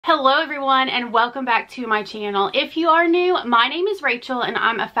Hello everyone and welcome back to my channel. If you are new, my name is Rachel and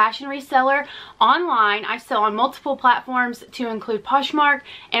I'm a fashion reseller online. I sell on multiple platforms to include Poshmark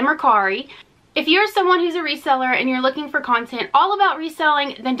and Mercari. If you're someone who's a reseller and you're looking for content all about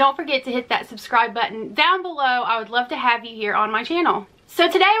reselling, then don't forget to hit that subscribe button down below. I would love to have you here on my channel. So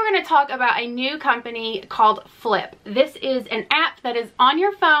today we're going to talk about a new company called Flyp. This is an app that is on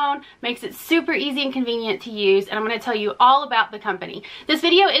your phone, makes it super easy and convenient to use, and I'm going to tell you all about the company. This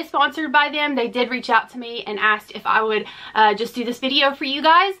video is sponsored by them. They did reach out to me and asked if I would just do this video for you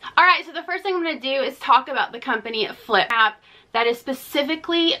guys. Alright, so the first thing I'm going to do is talk about the company Flyp app that is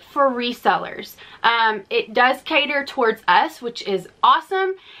specifically for resellers. It does cater towards us, which is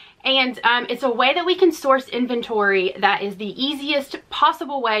awesome. And it's a way that we can source inventory that is the easiest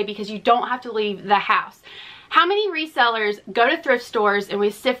possible way because you don't have to leave the house. How many resellers go to thrift stores and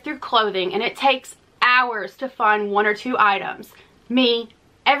we sift through clothing and it takes hours to find one or two items? Me,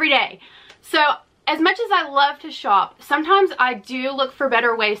 every day. So as much as I love to shop, sometimes I do look for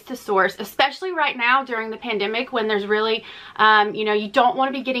better ways to source, especially right now during the pandemic when there's really, you don't want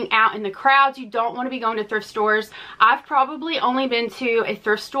to be getting out in the crowds. You don't want to be going to thrift stores. I've probably only been to a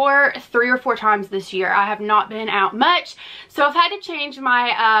thrift store 3 or 4 times this year. I have not been out much. So I've had to change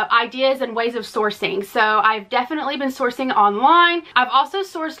my ideas and ways of sourcing. So I've definitely been sourcing online. I've also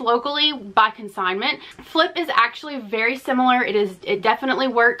sourced locally by consignment. Flyp is actually very similar. It definitely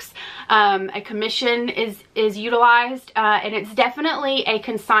works. A commission is utilized and it's definitely a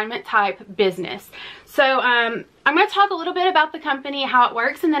consignment type business. So I'm going to talk a little bit about the company, how it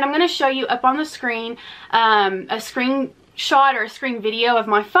works, and then I'm going to show you up on the screen a screenshot or a screen video of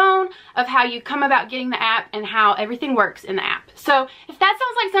my phone of how you come about getting the app and how everything works in the app. So if that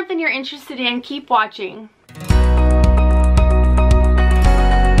sounds like something you're interested in, keep watching.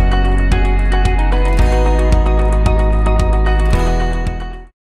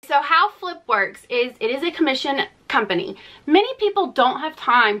 So how Flyp works is it is a commission company. Many people don't have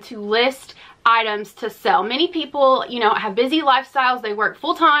time to list items to sell. Many people, have busy lifestyles. They work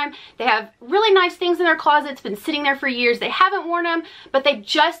full time. They have really nice things in their closets, been sitting there for years. They haven't worn them, but they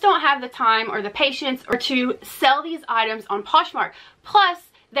just don't have the time or the patience or to sell these items on Poshmark. Plus,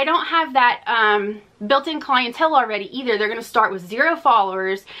 they don't have that built-in clientele already either. They're going to start with 0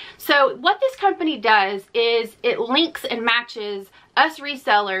 followers. So what this company does is it links and matches us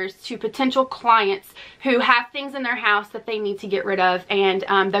resellers to potential clients who have things in their house that they need to get rid of, and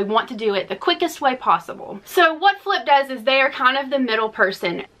they want to do it the quickest way possible. So what Flyp does is they are kind of the middle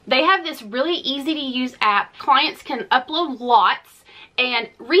person. They have this really easy to use app. Clients can upload lots and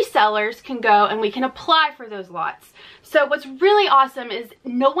resellers can go and we can apply for those lots. So what's really awesome is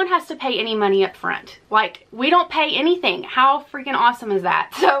no one has to pay any money up front. Like, we don't pay anything. How freaking awesome is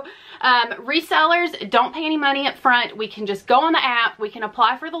that? So resellers don't pay any money up front. We can just go on the app, we can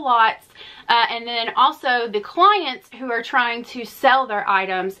apply for the lots, and then also the clients who are trying to sell their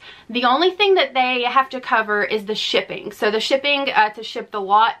items, the only thing that they have to cover is the shipping. So the shipping to ship the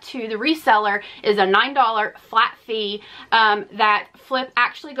lot to the reseller is a $9 flat fee that Flyp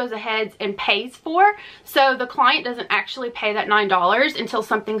actually goes ahead and pays for. So the client doesn't actually pay that $9 until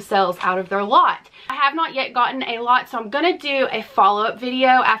something sells out of their lot. I have not yet gotten a lot, so I'm going to do a follow-up video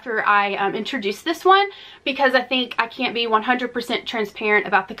after I introduce this one, because I think I can't be 100% transparent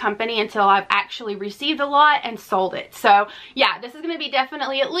about the company until I've actually received a lot and sold it. So yeah, this is going to be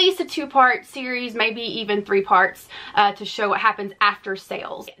definitely at least a 2-part series, maybe even 3 parts to show what happens after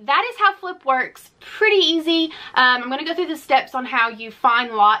sales. That is how Flyp works. Pretty easy. I'm going to go through the steps on how you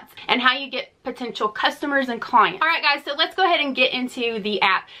find lots and how you get potential customers and clients. Alright guys, so let's go ahead and get into the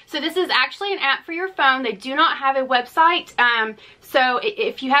app. So this is actually an app for your phone. They do not have a website. So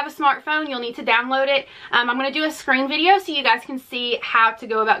if you have a smartphone, you'll need to download it. I'm going to do a screen video so you guys can see how to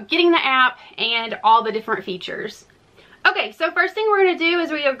go about getting the app and all the different features. Okay, so first thing we're going to do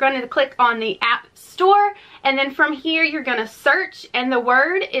is we are going to click on the App Store, and then from here you're going to search, and the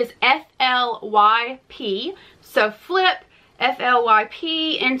word is F-L-Y-P. So Flyp,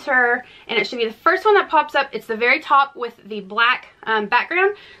 F-L-Y-P, enter, and it should be the first one that pops up. It's the very top with the black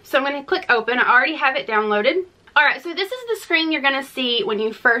background. So I'm going to click open. I already have it downloaded. Alright, so this is the screen you're going to see when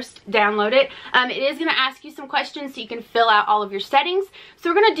you first download it. It is going to ask you some questions so you can fill out all of your settings. So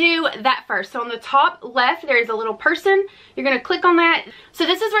we're going to do that first. So on the top left, there's a little person. You're going to click on that. So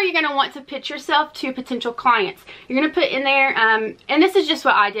this is where you're going to want to pitch yourself to potential clients. You're going to put in there, and this is just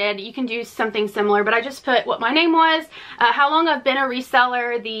what I did. You can do something similar, but I just put what my name was, how long I've been a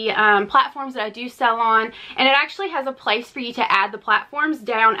reseller, the platforms that I do sell on, and it actually has a place for you to add the platforms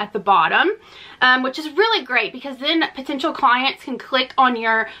down at the bottom, which is really great because then potential clients can click on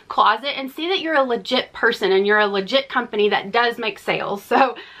your closet and see that you're a legit person and you're a legit company that does make sales.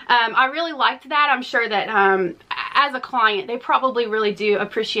 So I really liked that. I'm sure that as a client, they probably really do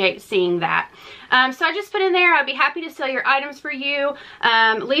appreciate seeing that. So I just put in there, I'd be happy to sell your items for you.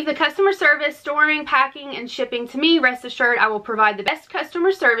 Leave the customer service, storing, packing, and shipping to me. Rest assured, I will provide the best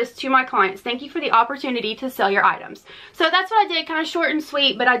customer service to my clients. Thank you for the opportunity to sell your items. So that's what I did, kind of short and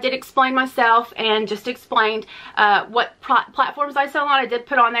sweet, but I did explain myself and just explained what platforms I sell on. I did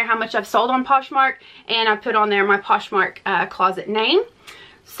put on there how much I've sold on Poshmark, and I put on there my Poshmark closet name.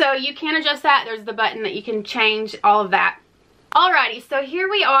 So you can adjust that. There's the button that you can change all of that. Alrighty, so here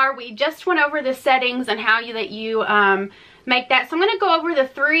we are. We just went over the settings and how you make that. So I'm going to go over the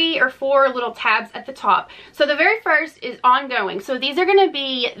 3 or 4 little tabs at the top. So the very first is ongoing. So these are going to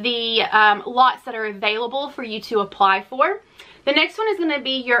be the lots that are available for you to apply for. The next one is going to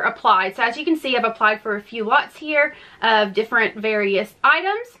be your applied. So as you can see, I've applied for a few lots here of different various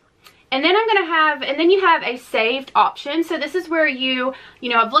items. And then I'm going to have, and then you have a saved option. So this is where you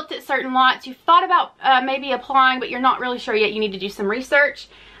have looked at certain lots. You've thought about maybe applying, but you're not really sure yet. You need to do some research.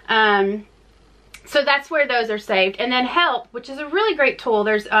 So that's where those are saved. And then help, which is a really great tool.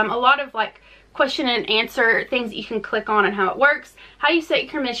 There's a lot of like question and answer things that you can click on and how it works, how you set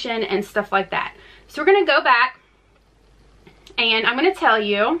your commission and stuff like that. So we're going to go back and I'm going to tell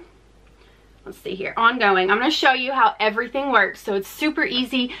you, let's see here, ongoing. I'm going to show you how everything works so it's super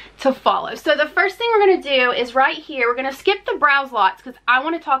easy to follow. So the first thing we're going to do is right here, we're going to skip the browse lots because I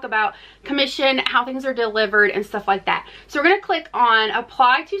want to talk about commission, how things are delivered and stuff like that. So we're going to click on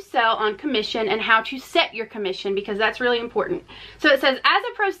apply to sell on commission and how to set your commission because that's really important. So it says as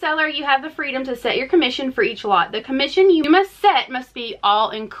a pro seller you have the freedom to set your commission for each lot. The commission you must set must be all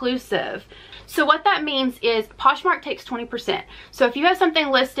inclusive. So what that means is Poshmark takes 20%. So if you have something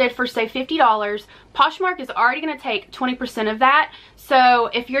listed for say $50, Poshmark is already going to take 20% of that. So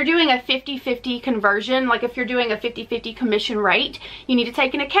if you're doing a 50-50 conversion, like if you're doing a 50-50 commission rate, you need to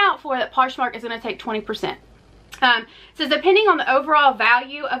take into account for that Poshmark is going to take 20%. It says depending on the overall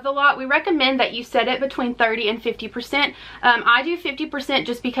value of the lot, we recommend that you set it between 30 and 50%. I do 50%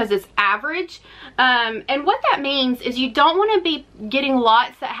 just because it's average. And what that means is you don't want to be getting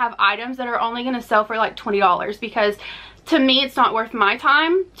lots that have items that are only going to sell for like $20 because to me it's not worth my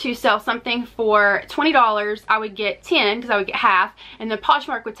time to sell something for $20. I would get 10 because I would get half, and then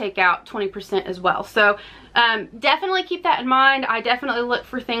Poshmark would take out 20% as well. So definitely keep that in mind. I definitely look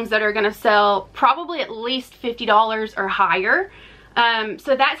for things that are going to sell probably at least $50 or higher.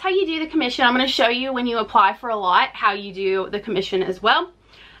 So that's how you do the commission. I'm going to show you when you apply for a lot how you do the commission as well.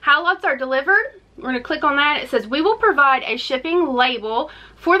 How lots are delivered. We're going to click on that. It says we will provide a shipping label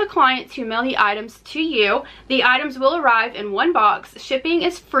for the clients who mail the items to you. The items will arrive in one box. Shipping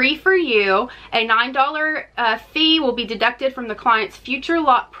is free for you. A $9 fee will be deducted from the client's future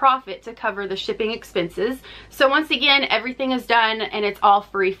lot profit to cover the shipping expenses. So once again, everything is done and it's all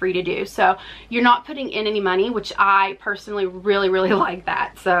free for you to do. So you're not putting in any money, which I personally really like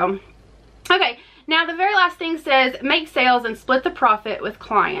that. So, okay. Now the very last thing says make sales and split the profit with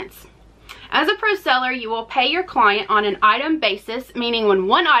clients. As a pro seller, you will pay your client on an item basis, meaning when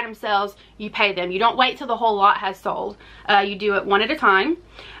one item sells, you pay them. You don't wait till the whole lot has sold. You do it one at a time.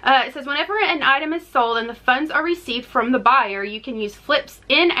 It says whenever an item is sold and the funds are received from the buyer, you can use Flyp's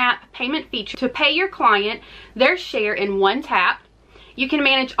in-app payment feature to pay your client their share in one tap. You can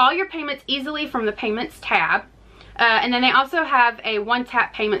manage all your payments easily from the Payments tab. And then they also have a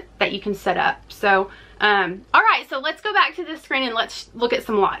one-tap payment that you can set up. So, alright, so let's go back to this screen and let's look at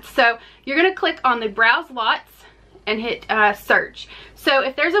some lots. So you're going to click on the Browse Lots and hit Search. So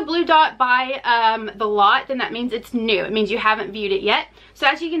if there's a blue dot by the lot, then that means it's new. It means you haven't viewed it yet. So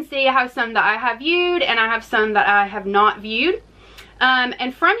as you can see, I have some that I have viewed and I have some that I have not viewed.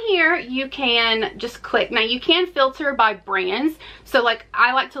 And from here you can just click. Now you can filter by brands. So like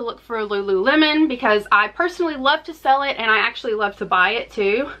I like to look for Lululemon because I personally love to sell it and I actually love to buy it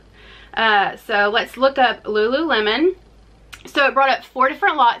too. So let's look up Lululemon. So it brought up 4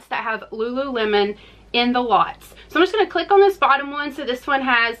 different lots that have Lululemon in the lots. So I'm just going to click on this bottom one. So this one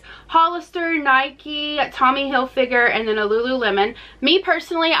has Hollister, Nike, Tommy Hilfiger, and then a Lululemon. Me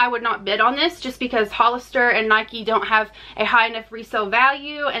personally, I would not bid on this just because Hollister and Nike don't have a high enough resale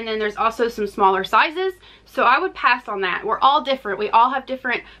value, and then there's also some smaller sizes. So I would pass on that. We're all different. We all have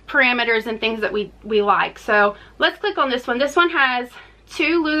different parameters and things that we like. So let's click on this one. This one has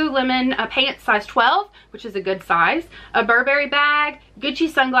 2 Lululemon pants size 12, which is a good size, a Burberry bag, Gucci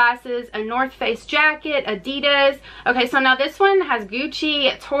sunglasses, a North Face jacket, Adidas. Okay, so now this one has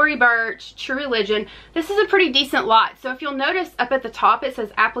Gucci, Tory Burch, True Religion. This is a pretty decent lot. So if you'll notice up at the top, it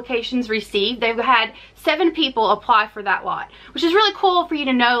says applications received. They've had 7 people apply for that lot, which is really cool for you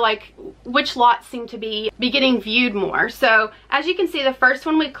to know like which lots seem to be getting viewed more. So as you can see, the first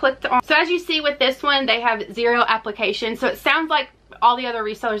one we clicked on. So as you see with this one, they have 0 applications. So it sounds like all the other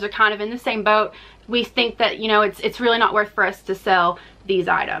resellers are kind of in the same boat. We think that, you know, it's really not worth for us to sell these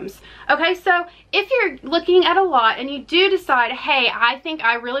items. Okay, so if you're looking at a lot and you do decide, hey, I think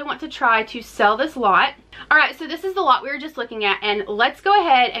I really want to try to sell this lot. All right, so this is the lot we were just looking at, and let's go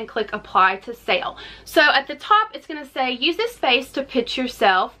ahead and click apply to sale. So at the top, it's going to say use this space to pitch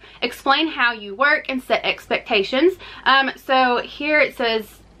yourself, explain how you work, and set expectations. So here it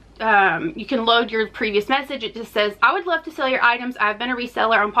says, you can load your previous message. It just says, I would love to sell your items. I've been a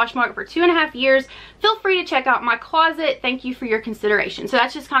reseller on Poshmark for 2.5 years. Feel free to check out my closet. Thank you for your consideration. So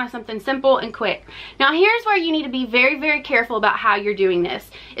that's just kind of something simple and quick. Now here's where you need to be very, very careful about how you're doing this,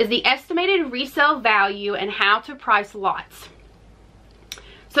 is the estimated resale value and how to price lots.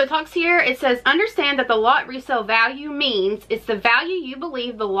 So it talks here, it says, understand that the lot resale value means it's the value you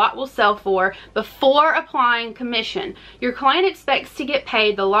believe the lot will sell for before applying commission. Your client expects to get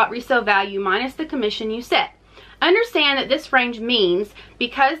paid the lot resale value minus the commission you set. Understand that this range means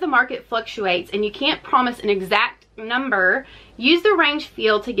because the market fluctuates and you can't promise an exact number, use the range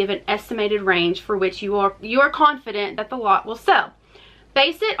field to give an estimated range for which you are confident that the lot will sell.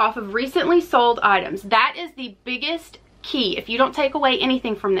 Base it off of recently sold items. That is the biggest key. If you don't take away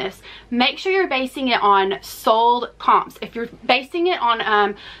anything from this, make sure you're basing it on sold comps. If you're basing it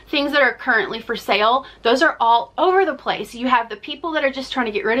on things that are currently for sale, those are all over the place. You have the people that are just trying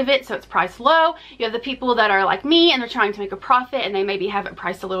to get rid of it, so it's priced low. You have the people that are like me and they're trying to make a profit and they maybe have it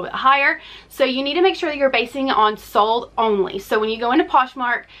priced a little bit higher. So you need to make sure that you're basing it on sold only. So when you go into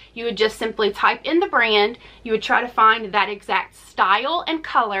Poshmark, you would just simply type in the brand, you would try to find that exact style and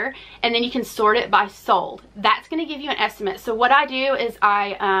color, and then you can sort it by sold. That's going to give you an estimate. So what I do is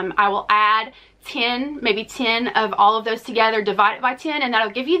I will add 10, maybe 10 of all of those together, divide it by 10, and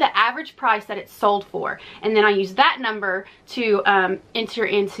that'll give you the average price that it's sold for. And then I use that number to enter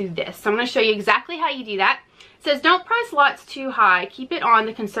into this. So I'm going to show you exactly how you do that. It says, don't price lots too high. Keep it on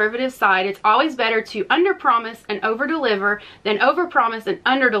the conservative side. It's always better to under-promise and over-deliver than over-promise and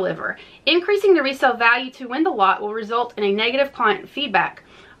under-deliver. Increasing the resale value to win the lot will result in a negative client feedback.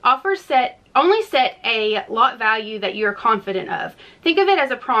 Only set a lot value that you're confident of. Think of it as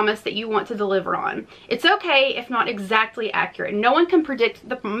a promise that you want to deliver on. It's okay if not exactly accurate. No one can predict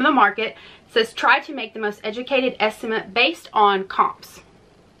the market. It says try to make the most educated estimate based on comps.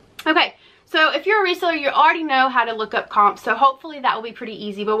 Okay, so if you're a reseller, you already know how to look up comps, so hopefully that will be pretty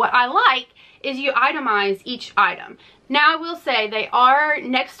easy. But what I like is you itemize each item. Now I will say they are,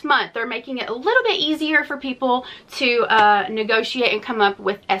 next month, they're making it a little bit easier for people to negotiate and come up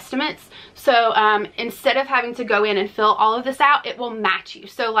with estimates. So instead of having to go in and fill all of this out, it will match you.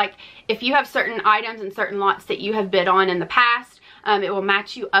 So like if you have certain items and certain lots that you have bid on in the past, it will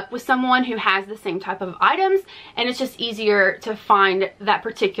match you up with someone who has the same type of items, and it's just easier to find that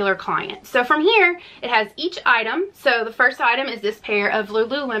particular client. So from here, it has each item. So the first item is this pair of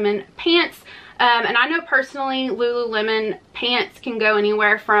Lululemon pants. And I know personally Lululemon pants can go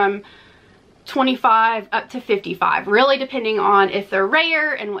anywhere from $25 up to $55, really depending on if they're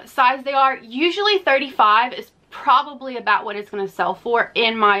rare and what size they are. Usually $35 is probably about what it's going to sell for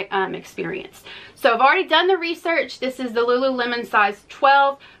in my experience. So I've already done the research. This is the Lululemon size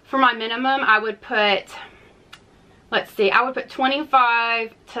 12. For my minimum, I would put, let's see, I would put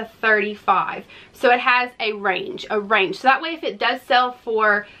 25 to 35. So it has a range. So that way if it does sell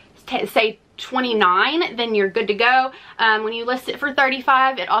for, say, 29, then you're good to go. When you list it for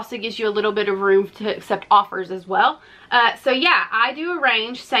 35, it also gives you a little bit of room to accept offers as well. So yeah, I do a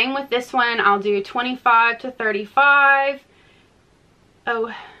range. Same with this one. I'll do 25 to 35.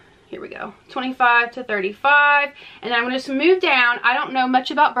 Oh, here we go. 25 to 35. And then I'm going to just move down. I don't know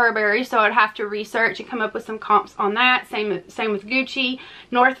much about Burberry, so I'd have to research and come up with some comps on that. Same with Gucci.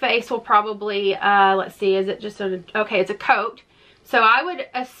 North Face will probably, let's see, is it just okay, it's a coat. So I would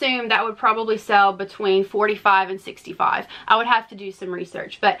assume that would probably sell between 45 and 65. I would have to do some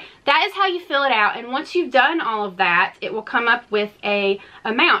research, but that is how you fill it out. And once you've done all of that, it will come up with a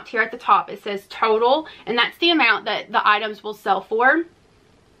amount here at the top. It says total, and that's the amount that the items will sell for.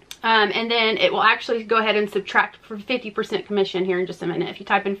 And then it will actually go ahead and subtract for 50% commission here in just a minute. If you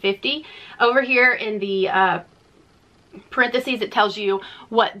type in 50 over here in the parentheses, it tells you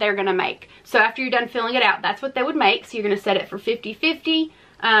what they're gonna make. So after you're done filling it out, that's what they would make. So you're gonna set it for 50-50.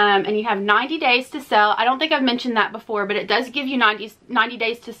 And you have 90 days to sell. I don't think I've mentioned that before, but it does give you 90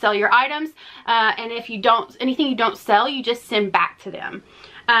 days to sell your items. And if you don't, anything you don't sell, you just send back to them.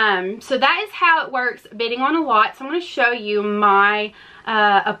 So that is how it works bidding on a lot. So I'm going to show you my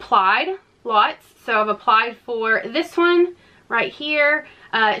applied lots. So I've applied for this one right here.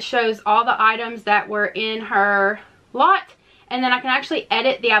 It shows all the items that were in her lot. And then I can actually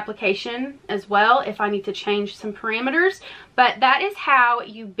edit the application as well if I need to change some parameters. But that is how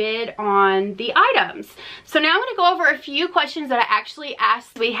you bid on the items. So now I'm going to go over a few questions that I actually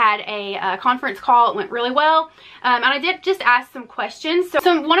asked. We had a conference call. It went really well. And I did just ask some questions.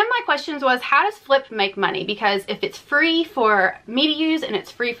 So one of my questions was, how does Flyp make money? Because if it's free for me to use and it's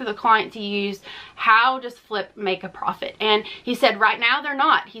free for the client to use, how does Flyp make a profit? And he said right now they're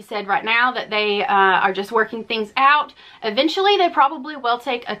not. He said right now that they are just working things out. Eventually they probably will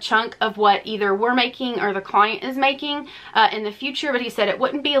take a chunk of what either we're making or the client is making in the future, but he said it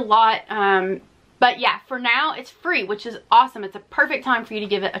wouldn't be a lot. But yeah, for now it's free, which is awesome. It's a perfect time for you to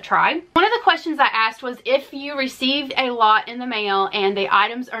give it a try. One of the questions I asked was, if you received a lot in the mail and the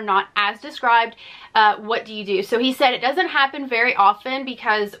items are not as described, what do you do? So he said it doesn't happen very often,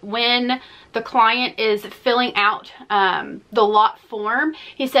 because when the client is filling out the lot form,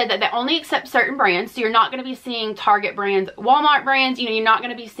 he said that they only accept certain brands. So you're not going to be seeing Target brands, Walmart brands, you know, you're not going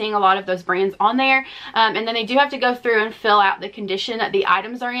to be seeing a lot of those brands on there. And then they do have to go through and fill out the condition that the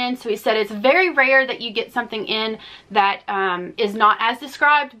items are in. So he said it's very rare that you get something in that is not as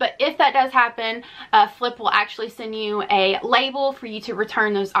described, but if that does happen, Flyp will actually send you a label for you to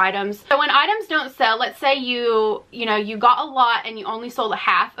return those items. So when items don't sell, let's say you got a lot and you only sold a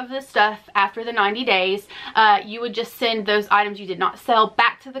half of the stuff after the 90 days, you would just send those items you did not sell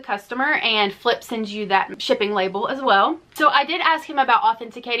back to the customer, and Flyp sends you that shipping label as well. So I did ask him about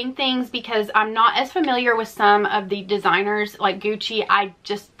authenticating things, because I'm not as familiar with some of the designers like Gucci.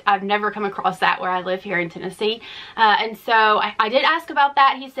 I've never come across that where I live here in Tennessee. And so I did ask about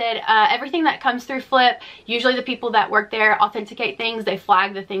that. He said everything that comes through Flyp, usually the people that work there authenticate things. They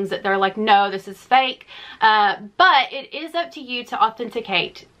flag the things that they're like, no, this is fake. But it is up to you to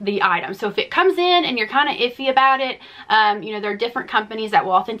authenticate the item. So if it comes in and you're kind of iffy about it, you know, there are different companies that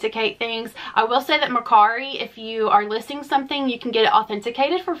will authenticate things. I will say that Mercari, if you are listing something, you can get it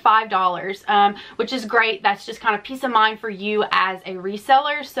authenticated for $5, which is great. That's just kind of peace of mind for you as a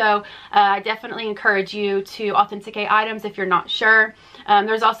reseller. So I definitely encourage you to authenticate items if you're not sure.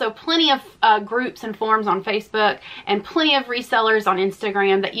 There's also plenty of groups and forums on Facebook, and plenty of resellers on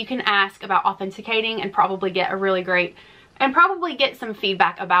Instagram that you can ask about authenticating, and probably get a really great, and probably get some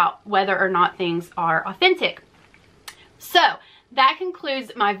feedback about whether or not things are authentic. So that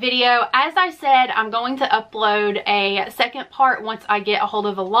concludes my video. As I said, I'm going to upload a second part once I get a hold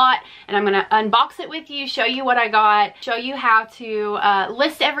of a lot, and I'm going to unbox it with you, show you what I got, show you how to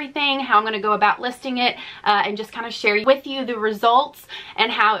list everything, how I'm going to go about listing it, and just kind of share with you the results and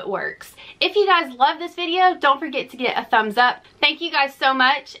how it works. If you guys love this video, don't forget to get a thumbs up. Thank you guys so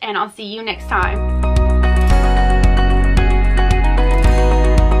much, and I'll see you next time.